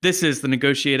This is the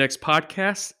Negotiate X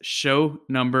podcast, show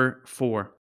number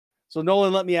 4. So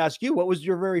Nolan, let me ask you, what was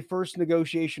your very first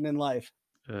negotiation in life?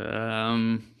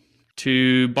 To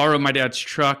borrow my dad's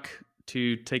truck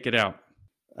to take it out.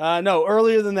 No,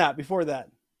 earlier than that, before that.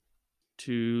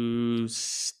 To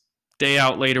stay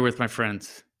out later with my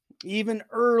friends. Even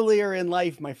earlier in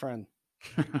life, my friend.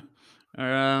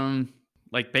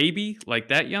 Like baby, like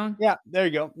that young? Yeah, there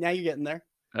you go. Now you're getting there.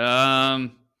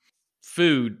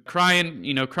 Food, crying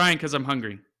because I'm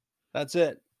hungry. That's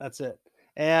it.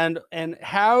 And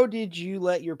how did you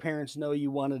let your parents know you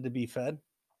wanted to be fed?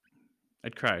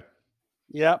 I'd cry.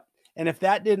 Yep. And if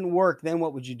that didn't work, then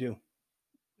what would you do?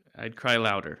 I'd cry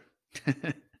louder.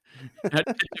 I'd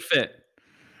pitch a fit.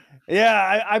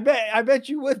 Yeah, I bet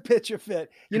you would pitch a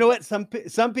fit. You know what? Some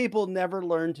people never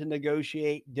learn to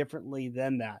negotiate differently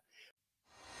than that.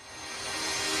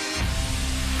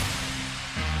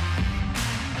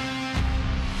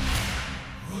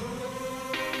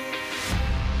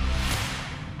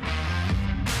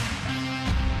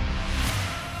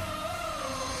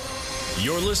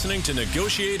 You're listening to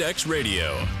Negotiate X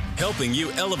Radio, helping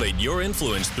you elevate your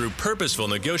influence through purposeful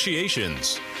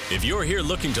negotiations. If you're here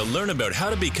looking to learn about how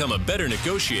to become a better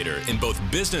negotiator in both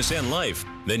business and life,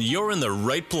 then you're in the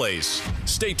right place.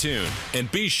 Stay tuned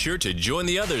and be sure to join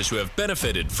the others who have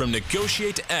benefited from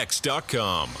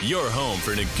NegotiateX.com, your home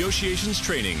for negotiations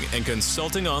training and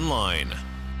consulting online.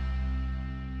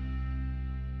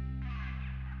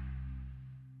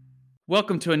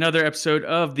 Welcome to another episode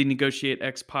of the Negotiate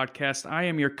X podcast. I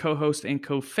am your co-host and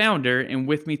co-founder, and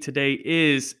with me today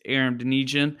is Aram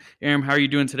Danijan. Aram, how are you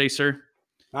doing today, sir?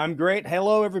 I'm great.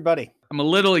 Hello, everybody. I'm a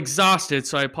little exhausted,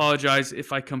 so I apologize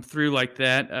if I come through like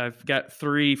that. I've got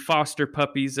 3 foster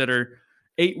puppies that are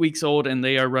 8 weeks old, and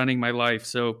they are running my life.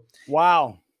 So,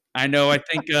 wow. I know. I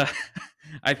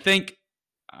think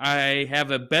I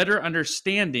have a better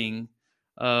understanding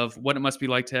of what it must be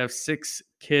like to have 6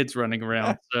 kids running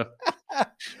around. So.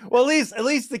 Well, at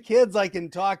least the kids I can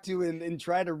talk to and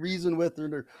try to reason with,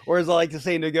 or as I like to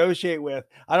say, negotiate with.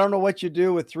 I don't know what you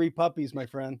do with 3 puppies, my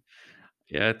friend.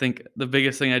 Yeah, I think the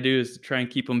biggest thing I do is to try and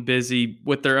keep them busy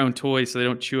with their own toys so they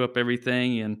don't chew up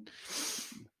everything, and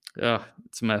it's a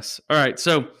mess. All right,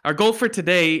 so our goal for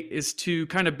today is to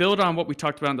kind of build on what we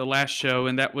talked about in the last show,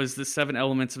 and that was the 7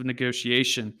 elements of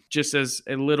negotiation. Just as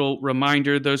a little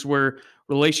reminder, those were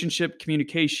relationship,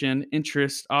 communication,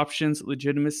 interest, options,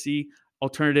 legitimacy,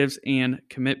 alternatives, and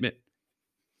commitment.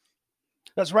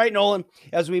 That's right, Nolan.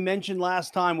 As we mentioned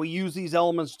last time, we use these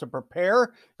elements to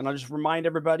prepare. And I'll just remind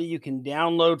everybody, you can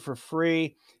download for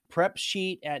free prep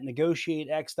sheet at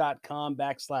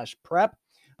negotiatex.com/prep.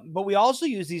 But we also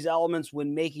use these elements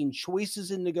when making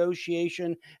choices in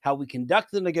negotiation, how we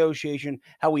conduct the negotiation,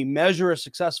 how we measure a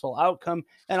successful outcome,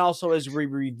 and also as we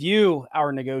review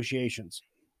our negotiations.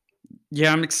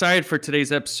 Yeah, I'm excited for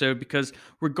today's episode because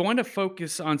we're going to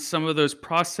focus on some of those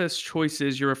process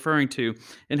choices you're referring to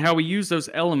and how we use those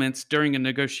elements during a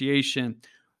negotiation.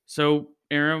 So,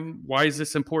 Aram, why is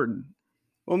this important?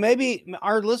 Well, maybe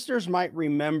our listeners might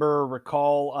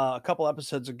recall a couple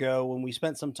episodes ago when we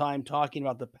spent some time talking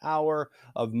about the power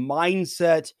of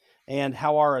mindset and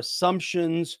how our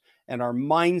assumptions and our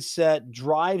mindset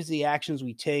drives the actions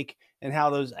we take and how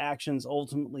those actions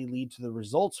ultimately lead to the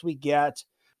results we get.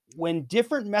 When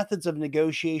different methods of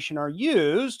negotiation are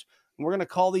used, and we're going to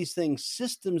call these things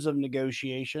systems of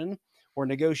negotiation or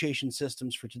negotiation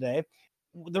systems for today,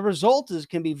 the result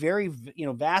can be very,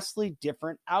 vastly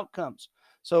different outcomes.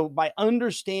 So by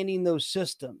understanding those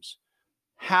systems,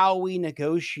 how we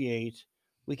negotiate,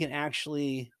 we can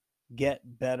actually get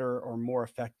better or more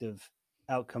effective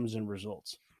outcomes and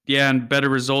results. Yeah, and better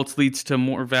results leads to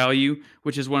more value,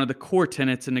 which is one of the core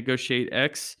tenets in Negotiate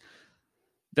X.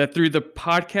 That through the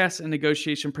podcast and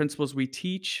negotiation principles we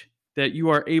teach, that you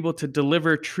are able to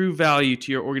deliver true value to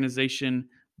your organization,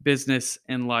 business,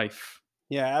 and life.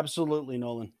 Yeah, absolutely,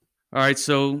 Nolan. All right,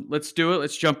 so let's do it.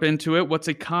 Let's jump into it. What's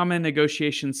a common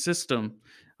negotiation system?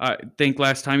 I think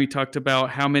last time you talked about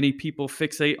how many people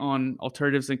fixate on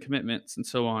alternatives and commitments and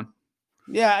so on.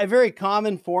 Yeah, a very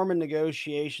common form of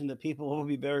negotiation that people will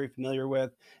be very familiar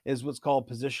with is what's called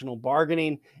positional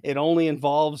bargaining. It only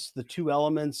involves the 2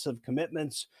 elements of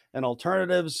commitments and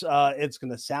alternatives. It's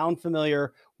going to sound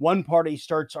familiar. One party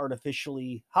starts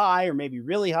artificially high or maybe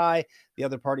really high. The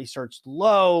other party starts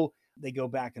low. They go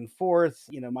back and forth.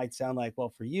 Might sound like,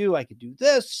 well, for you, I could do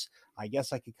this. I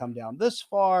guess I could come down this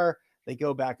far. They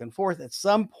go back and forth. At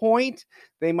some point,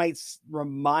 they might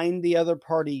remind the other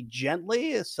party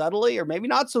gently, subtly, or maybe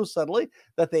not so subtly,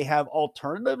 that they have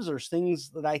alternatives or things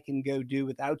that I can go do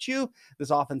without you. This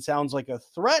often sounds like a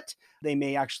threat. They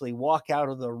may actually walk out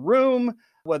of the room,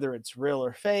 whether it's real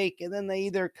or fake, and then they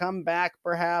either come back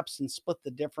perhaps and split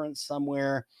the difference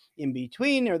somewhere in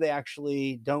between, or they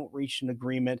actually don't reach an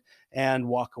agreement and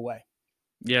walk away.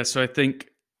 Yeah, so I think,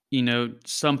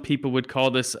 some people would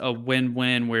call this a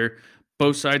win-win, where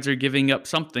both sides are giving up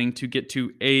something to get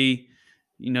to a,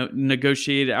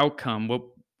 negotiated outcome.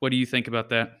 What do you think about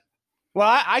that?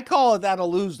 Well, I call it that a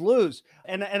lose-lose.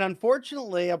 And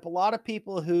unfortunately, a lot of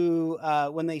people who,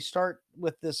 when they start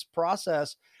with this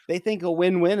process, they think a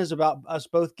win-win is about us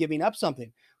both giving up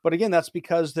something. But again, that's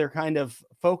because they're kind of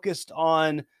focused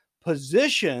on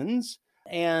positions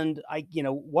and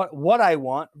what I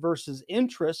want versus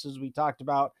interests, as we talked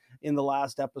about in the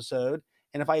last episode.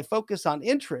 And if I focus on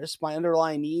interests, my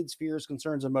underlying needs, fears,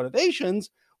 concerns, and motivations,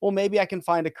 well, maybe I can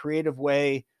find a creative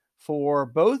way for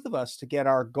both of us to get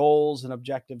our goals and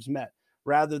objectives met,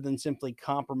 rather than simply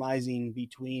compromising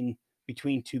between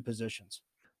two positions.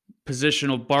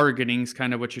 Positional bargaining is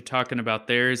kind of what you're talking about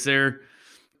there.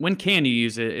 When can you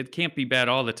use it? It can't be bad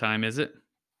all the time, is it?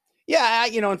 Yeah,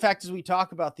 in fact, as we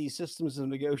talk about these systems of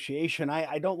negotiation,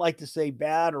 I don't like to say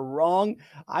bad or wrong.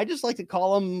 I just like to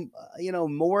call them,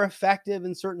 more effective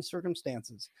in certain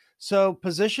circumstances. So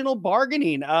positional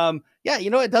bargaining,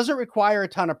 it doesn't require a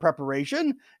ton of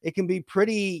preparation. It can be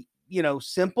pretty,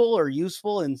 simple or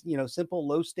useful and, simple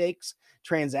low stakes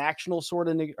transactional sort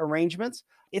of arrangements.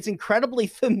 It's incredibly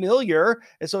familiar.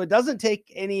 And so it doesn't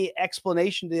take any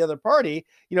explanation to the other party,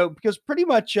 because pretty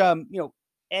much,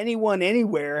 anyone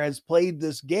anywhere has played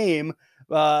this game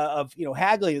of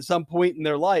haggling at some point in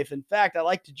their life. In fact, I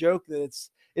like to joke that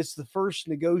it's the first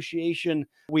negotiation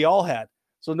we all had.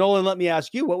 So Nolan, let me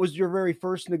ask you, what was your very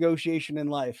first negotiation in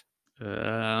life?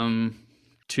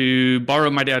 To borrow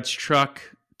my dad's truck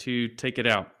to take it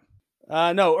out.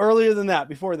 No, earlier than that,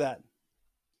 before that.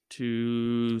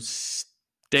 To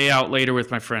stay out later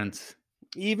with my friends.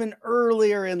 Even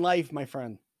earlier in life, my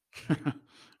friend.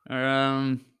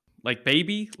 Like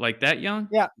baby, like that young?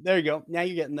 Yeah, there you go. Now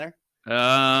you're getting there.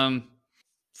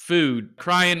 Food,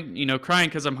 crying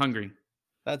because I'm hungry.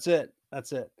 That's it.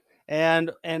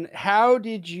 And how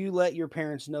did you let your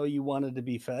parents know you wanted to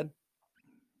be fed?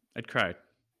 I'd cry.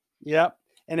 Yep.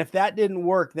 And if that didn't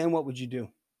work, then what would you do?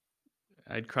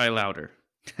 I'd cry louder.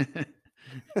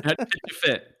 I'd pitch a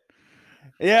fit.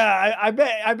 Yeah, I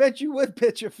bet you would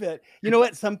pitch a fit. You know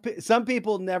what? Some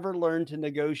people never learn to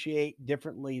negotiate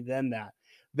differently than that.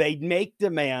 They make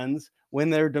demands. When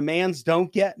their demands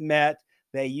don't get met,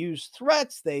 they use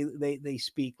threats. They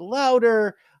speak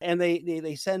louder, and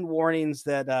they send warnings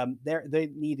that they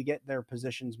need to get their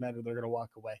positions met, or they're going to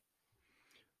walk away.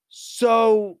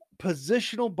 So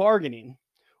positional bargaining,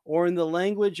 or in the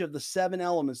language of the 7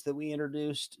 elements that we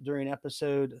introduced during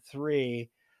episode 3,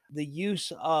 the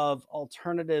use of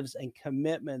alternatives and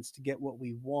commitments to get what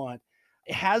we want,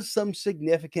 it has some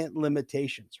significant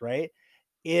limitations, right?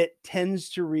 It tends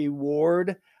to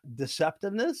reward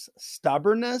deceptiveness,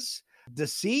 stubbornness,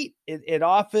 deceit. It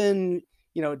often,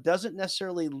 it doesn't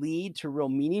necessarily lead to real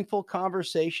meaningful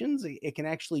conversations. It can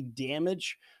actually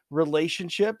damage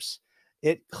relationships.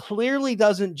 It clearly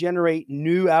doesn't generate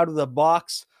new out of the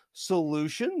box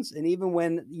solutions. And even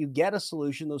when you get a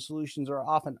solution, those solutions are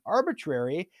often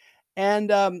arbitrary. And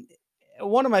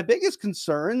one of my biggest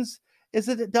concerns is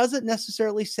that it doesn't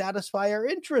necessarily satisfy our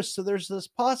interests. So there's this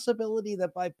possibility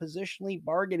that by positionally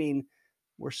bargaining,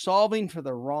 we're solving for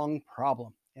the wrong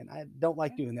problem. And I don't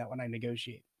like doing that when I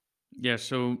negotiate. Yeah.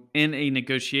 So in a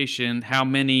negotiation, how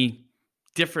many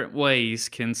different ways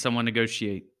can someone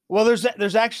negotiate? Well,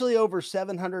 there's actually over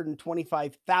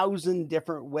 725,000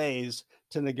 different ways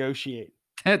to negotiate.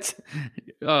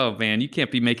 Oh man, you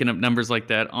can't be making up numbers like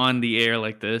that on the air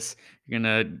like this. You're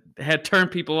going to turn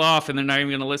people off and they're not even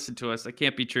going to listen to us. That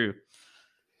can't be true.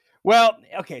 Well,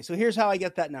 okay, so here's how I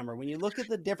get that number. When you look at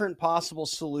the different possible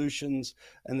solutions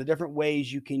and the different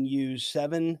ways you can use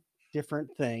 7 different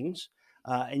things,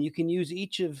 and you can use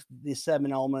each of the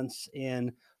 7 elements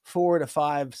in 4 to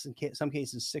 5, some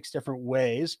cases 6 different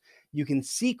ways. You can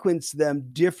sequence them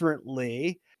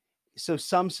differently. So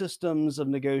some systems of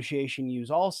negotiation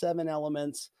use all 7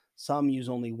 elements. Some use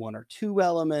only 1 or 2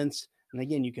 elements. And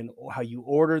again, how you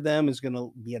order them is going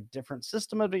to be a different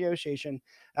system of negotiation.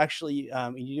 Actually,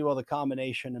 you do all the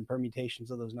combination and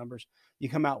permutations of those numbers, you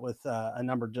come out with a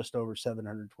number just over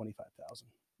 725,000.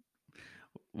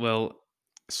 Well,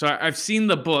 so I've seen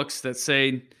the books that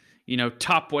say,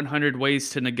 top 100 ways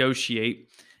to negotiate.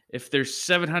 if there's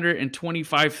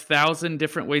 725,000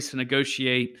 different ways to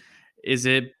negotiate, is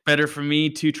it better for me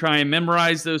to try and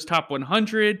memorize those top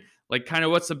 100? Like, kind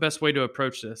of what's the best way to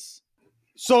approach this?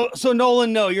 So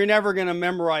Nolan, no, you're never going to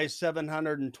memorize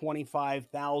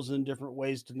 725,000 different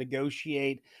ways to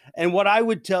negotiate. And what I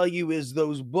would tell you is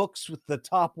those books with the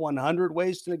top 100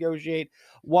 ways to negotiate,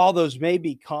 while those may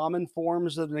be common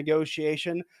forms of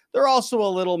negotiation, they're also a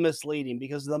little misleading,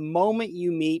 because the moment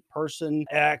you meet person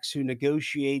X who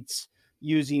negotiates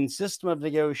using System of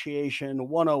Negotiation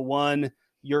 101,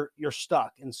 you're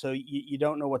stuck. And so you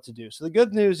don't know what to do. So the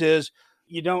good news is,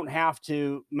 you don't have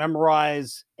to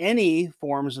memorize any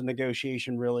forms of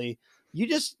negotiation, really. You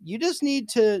just need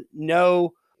to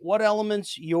know what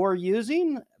elements you're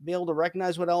using, be able to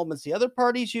recognize what elements the other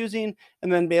party's using,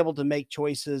 and then be able to make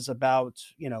choices about,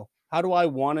 how do I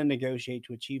want to negotiate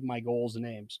to achieve my goals and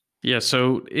aims? Yeah.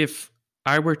 So if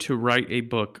I were to write a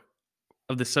book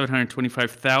of the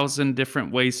 725,000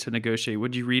 different ways to negotiate,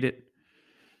 would you read it?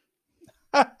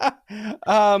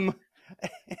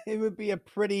 It would be a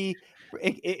pretty,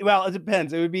 well, it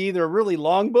depends. It would be either a really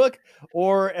long book,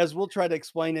 or, as we'll try to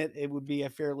explain it, it would be a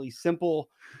fairly simple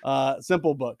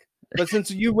book. But since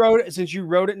you wrote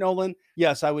it, Nolan,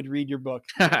 yes, I would read your book.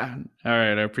 All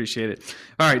right, I appreciate it.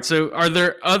 All right, so are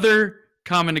there other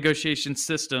common negotiation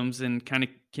systems, and can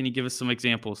you give us some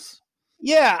examples?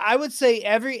 Yeah, I would say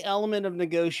every element of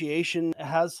negotiation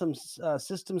has some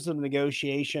systems of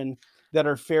negotiation that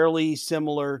are fairly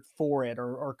similar for it,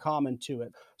 or common to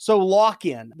it. So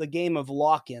lock-in, the game of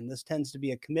lock-in, this tends to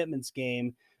be a commitments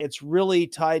game. It's really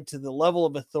tied to the level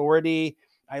of authority.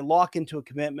 I lock into a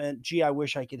commitment. Gee, I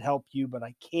wish I could help you, but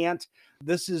I can't.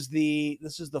 This is the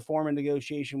form of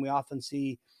negotiation we often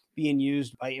see being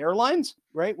used by airlines,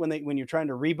 right? When you're trying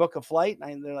to rebook a flight,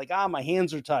 and they're like, my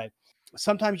hands are tied.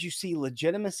 Sometimes you see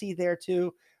legitimacy there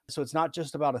too. So it's not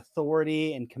just about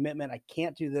authority and commitment. I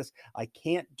can't do this. I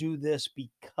can't do this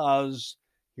because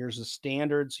here's a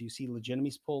standard. So you see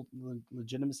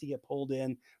legitimacy get pulled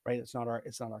in, right? It's not our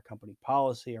company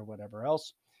policy or whatever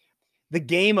else. The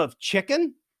game of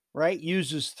chicken, right,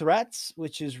 uses threats,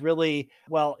 which is really,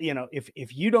 well,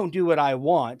 if you don't do what I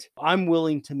want, I'm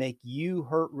willing to make you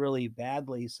hurt really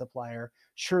badly, supplier.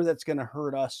 Sure, that's going to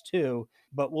hurt us too,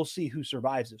 but we'll see who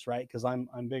survives this, right? Because I'm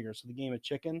bigger. So the game of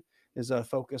chicken is a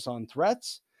focus on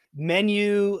threats.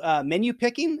 Menu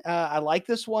picking. I like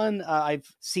this one. I've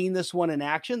seen this one in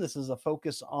action. This is a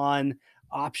focus on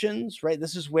options, right?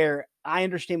 This is where I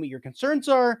understand what your concerns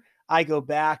are. I go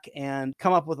back and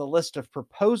come up with a list of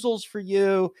proposals for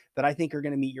you that I think are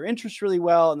going to meet your interests really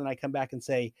well. And then I come back and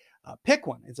say, pick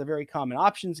one. It's a very common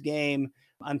options game.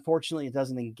 Unfortunately, it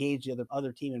doesn't engage the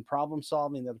other team in problem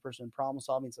solving, the other person in problem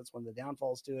solving. So that's one of the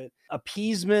downfalls to it.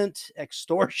 Appeasement,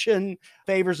 extortion,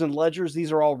 favors and ledgers.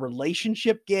 These are all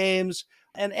relationship games.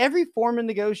 And every form of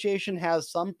negotiation has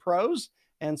some pros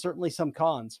and certainly some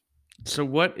cons. So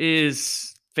what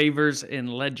is favors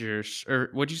and ledgers? Or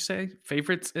what'd you say?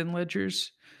 Favorites and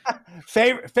ledgers?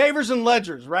 Favors and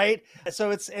ledgers, right?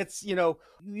 So it's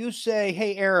you say,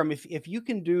 hey, Aram, if you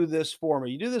can do this for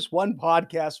me, you do this one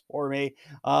podcast for me,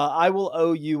 I will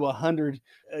owe you 100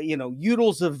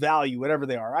 utils of value, whatever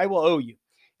they are. I will owe you.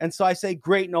 And so I say,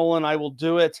 great, Nolan, I will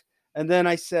do it. And then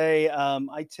I say,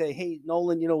 hey,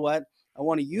 Nolan, you know what? I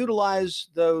want to utilize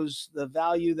the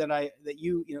value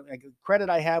that credit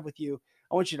I have with you.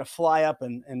 I want you to fly up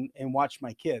and watch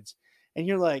my kids. And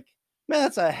you're like, man,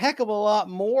 that's a heck of a lot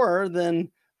more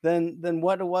than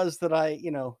what it was that I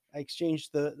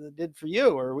exchanged did for you,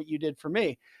 or what you did for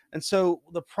me. And so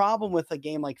the problem with a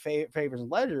game like Favors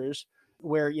and Ledgers,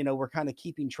 where we're kind of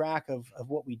keeping track of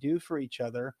what we do for each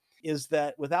other, is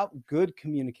that without good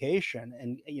communication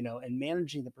and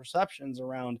managing the perceptions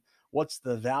around what's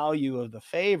the value of the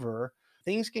favor,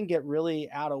 things can get really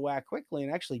out of whack quickly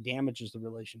and actually damages the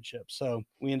relationship. So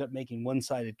we end up making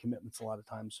one-sided commitments a lot of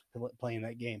times playing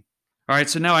that game. All right,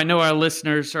 so now I know our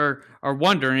listeners are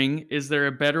wondering, is there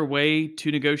a better way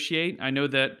to negotiate? I know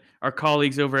that our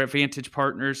colleagues over at Vantage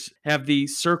Partners have the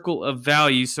circle of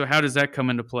value. So how does that come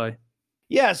into play?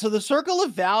 Yeah, so the circle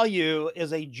of value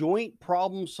is a joint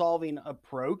problem-solving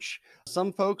approach.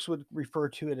 Some folks would refer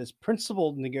to it as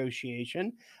principled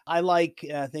negotiation. I like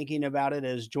thinking about it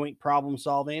as joint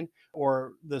problem-solving,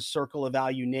 or the circle of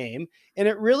value name. And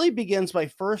it really begins by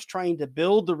first trying to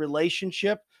build the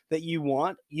relationship that you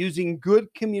want, using good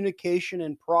communication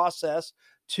and process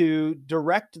to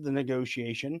direct the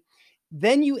negotiation.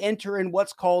 Then you enter in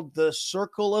what's called the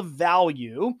circle of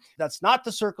value. That's not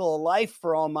the circle of life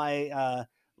for all my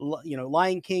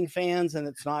Lion King fans, and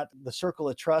it's not the circle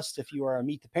of trust if you are a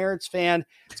Meet the Parents fan.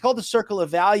 It's called the circle of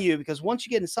value because once you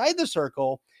get inside the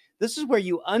circle, This is where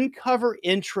you uncover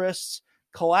interests,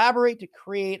 collaborate to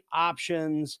create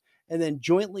options, and then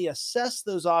jointly assess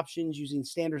those options using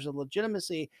standards of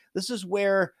legitimacy. This is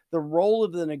where the role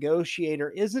of the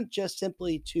negotiator isn't just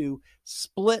simply to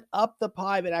split up the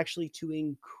pie, but actually to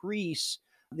increase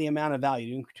the amount of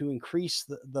value, to increase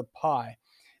the pie.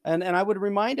 And I would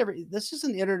remind this is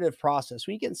an iterative process.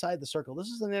 When you get inside the circle, this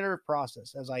is an iterative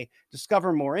process. As I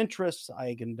discover more interests,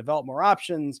 I can develop more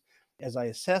options. As I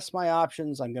assess my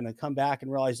options, I'm going to come back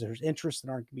and realize there's interests that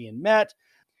aren't being met.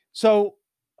 So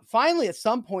finally, at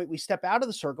some point, we step out of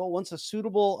the circle once a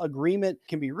suitable agreement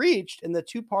can be reached, and the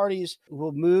two parties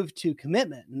will move to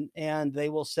commitment. And they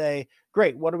will say,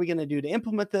 great, what are we going to do to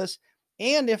implement this?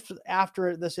 And if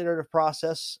after this iterative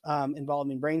process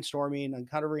involving brainstorming,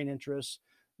 uncovering interests,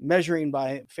 measuring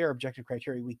by fair objective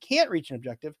criteria, we can't reach an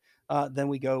objective, then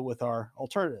we go with our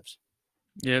alternatives.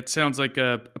 Yeah, it sounds like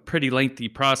a pretty lengthy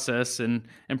process and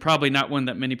probably not one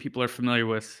that many people are familiar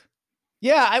with.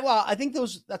 Yeah, I think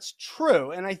that's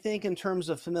true. And I think in terms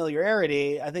of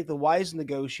familiarity, I think the wise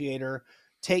negotiator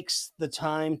takes the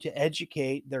time to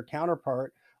educate their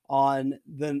counterpart on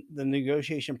the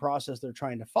negotiation process they're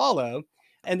trying to follow.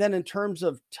 And then in terms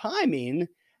of timing,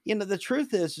 the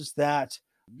truth is that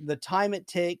the time it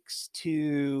takes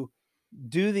to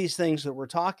do these things that we're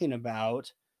talking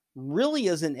about really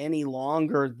isn't any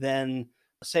longer than,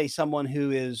 say, someone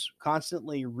who is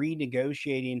constantly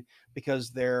renegotiating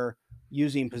because they're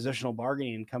using positional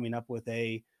bargaining and coming up with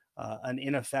an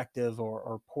ineffective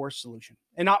or poor solution,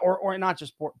 and not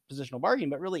just positional bargaining,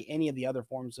 but really any of the other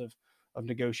forms of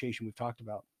negotiation we've talked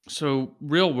about. So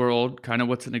real world, kind of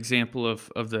what's an example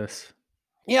of this?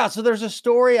 Yeah, so there's a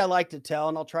story I like to tell,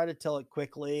 and I'll try to tell it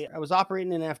quickly. I was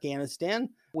operating in Afghanistan.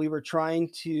 We were trying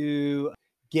to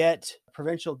get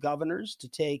provincial governors to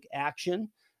take action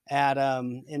at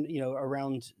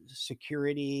around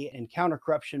security and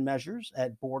counter-corruption measures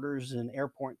at borders and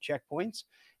airport checkpoints.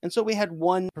 And so we had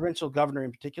one provincial governor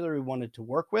in particular we wanted to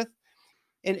work with.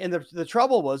 And the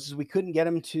trouble was we couldn't get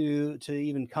him to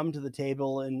even come to the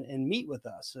table and meet with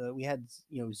us. We had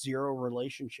zero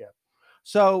relationship.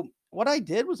 So what I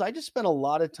did was I just spent a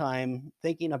lot of time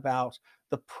thinking about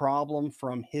the problem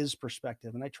from his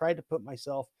perspective. And I tried to put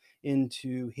myself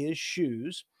into his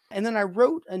shoes. And then I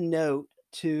wrote a note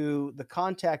to the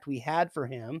contact we had for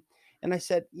him. And I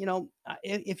said,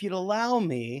 if you'd allow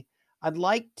me, I'd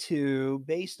like to,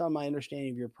 based on my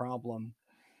understanding of your problem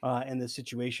and the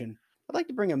situation, I'd like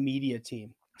to bring a media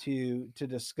team to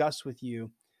discuss with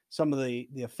you some of the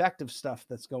effective stuff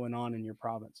that's going on in your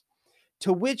province.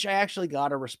 To which I actually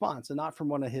got a response, and not from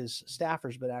one of his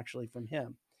staffers, but actually from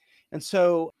him. And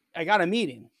so I got a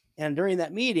meeting. And during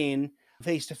that meeting,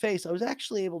 face to face, I was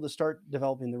actually able to start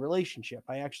developing the relationship.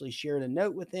 I actually shared a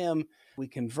note with him. We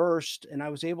conversed, and I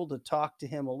was able to talk to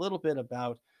him a little bit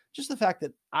about just the fact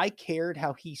that I cared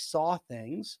how he saw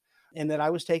things and that I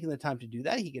was taking the time to do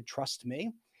that. He could trust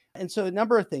me. And so a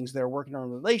number of things there, working on a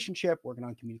relationship, working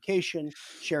on communication,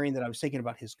 sharing that I was thinking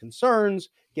about his concerns,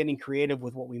 getting creative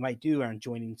with what we might do around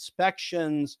joint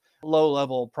inspections,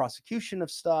 low-level prosecution of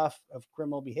stuff, of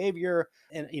criminal behavior,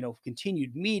 and,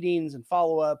 continued meetings and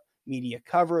follow-up, media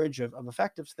coverage of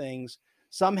effective things.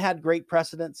 Some had great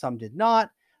precedent, some did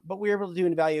not, but we were able to do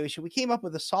an evaluation. We came up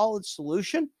with a solid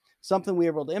solution, something we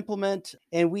were able to implement,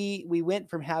 and we went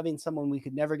from having someone we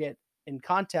could never get in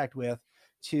contact with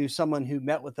to someone who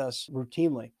met with us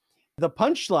routinely. The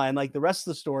punchline, like the rest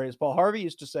of the story, as Paul Harvey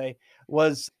used to say,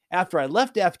 was after I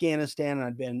left Afghanistan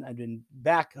and I'd been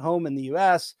back home in the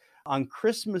US on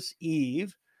Christmas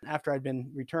Eve, after I'd been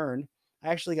returned, I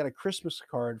actually got a Christmas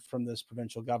card from this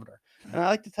provincial governor. And I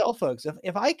like to tell folks,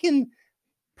 if I can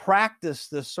practice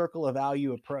this circle of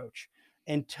value approach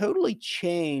and totally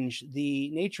change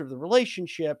the nature of the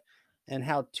relationship and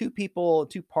how two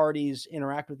parties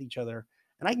interact with each other,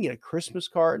 and I can get a Christmas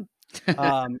card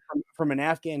from an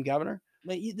Afghan governor,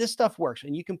 this stuff works.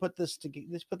 And you can put this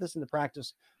into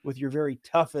practice with your very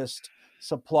toughest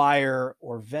supplier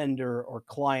or vendor or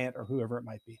client or whoever it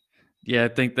might be. Yeah, I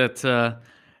think that's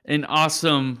an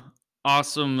awesome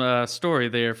story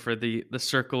there for the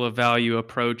circle of value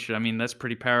approach. I mean, that's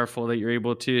pretty powerful that you're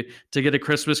able to get a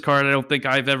Christmas card. I don't think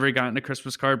I've ever gotten a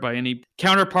Christmas card by any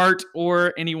counterpart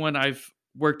or anyone I've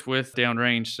worked with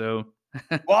downrange. So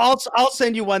well, I'll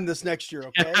send you one this next year,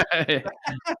 okay?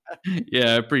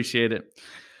 Yeah, I appreciate it.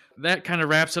 That kind of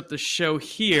wraps up the show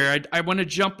here. I want to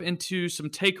jump into some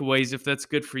takeaways, if that's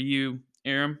good for you,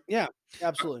 Aram. Yeah,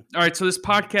 absolutely. All right, so this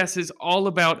podcast is all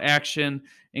about action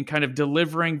and kind of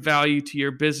delivering value to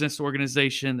your business,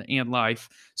 organization, and life.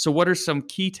 So what are some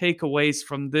key takeaways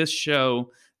from this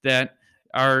show that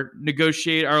our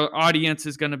audience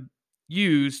is going to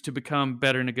use to become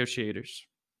better negotiators?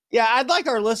 Yeah, I'd like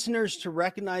our listeners to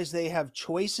recognize they have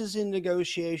choices in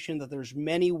negotiation, that there's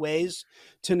many ways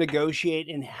to negotiate,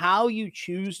 and how you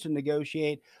choose to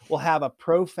negotiate will have a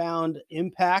profound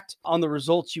impact on the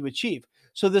results you achieve.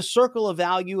 So the circle of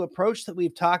value approach that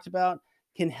we've talked about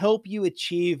can help you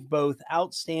achieve both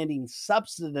outstanding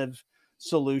substantive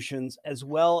solutions as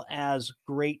well as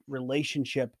great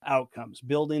relationship outcomes,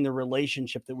 building the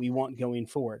relationship that we want going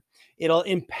forward. It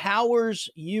empowers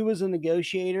you as a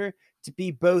negotiator to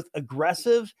be both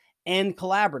aggressive and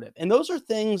collaborative. And those are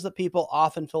things that people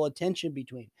often feel a tension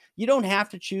between. You don't have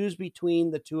to choose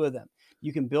between the two of them.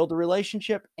 You can build a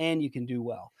relationship and you can do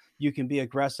well. You can be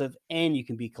aggressive and you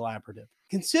can be collaborative.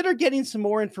 Consider getting some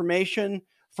more information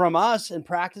from us and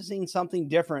practicing something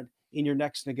different in your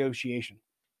next negotiation.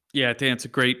 Yeah, Dan, it's a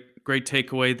great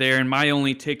takeaway there. And my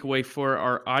only takeaway for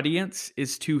our audience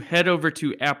is to head over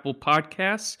to Apple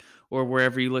Podcasts or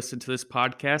wherever you listen to this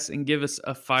podcast and give us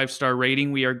a 5-star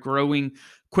rating. We are growing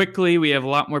quickly. We have a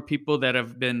lot more people that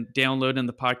have been downloading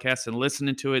the podcast and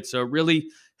listening to it. So it really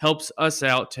helps us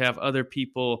out to have other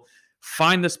people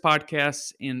find this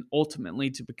podcast and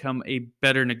ultimately to become a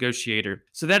better negotiator.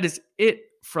 So that is it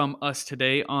from us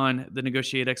today on the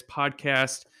Negotiate X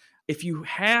podcast. If you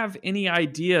have any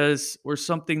ideas or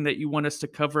something that you want us to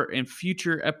cover in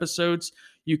future episodes,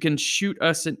 you can shoot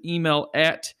us an email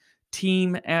at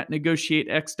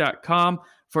team@negotiatex.com.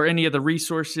 For any of the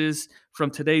resources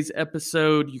from today's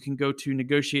episode, you can go to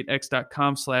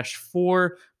negotiatex.com/4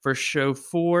 for show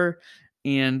 4.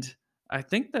 And I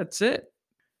think that's it.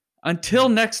 Until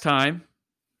next time.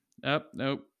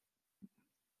 Nope.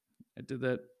 I did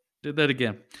that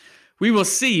again. We will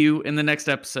see you in the next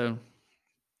episode.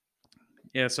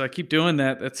 Yeah, so I keep doing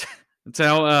that. That's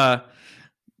how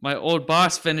my old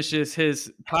boss finishes his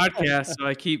podcast. So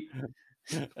I keep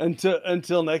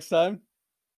until next time.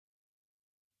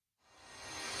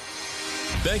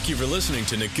 Thank you for listening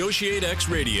to Negotiate X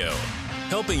Radio,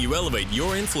 helping you elevate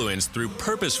your influence through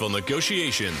purposeful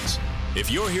negotiations. If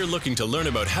you're here looking to learn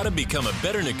about how to become a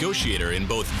better negotiator in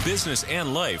both business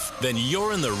and life, then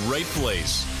you're in the right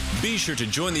place. Be sure to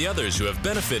join the others who have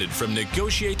benefited from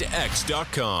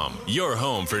NegotiateX.com, your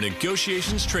home for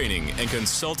negotiations training and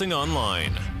consulting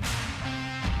online.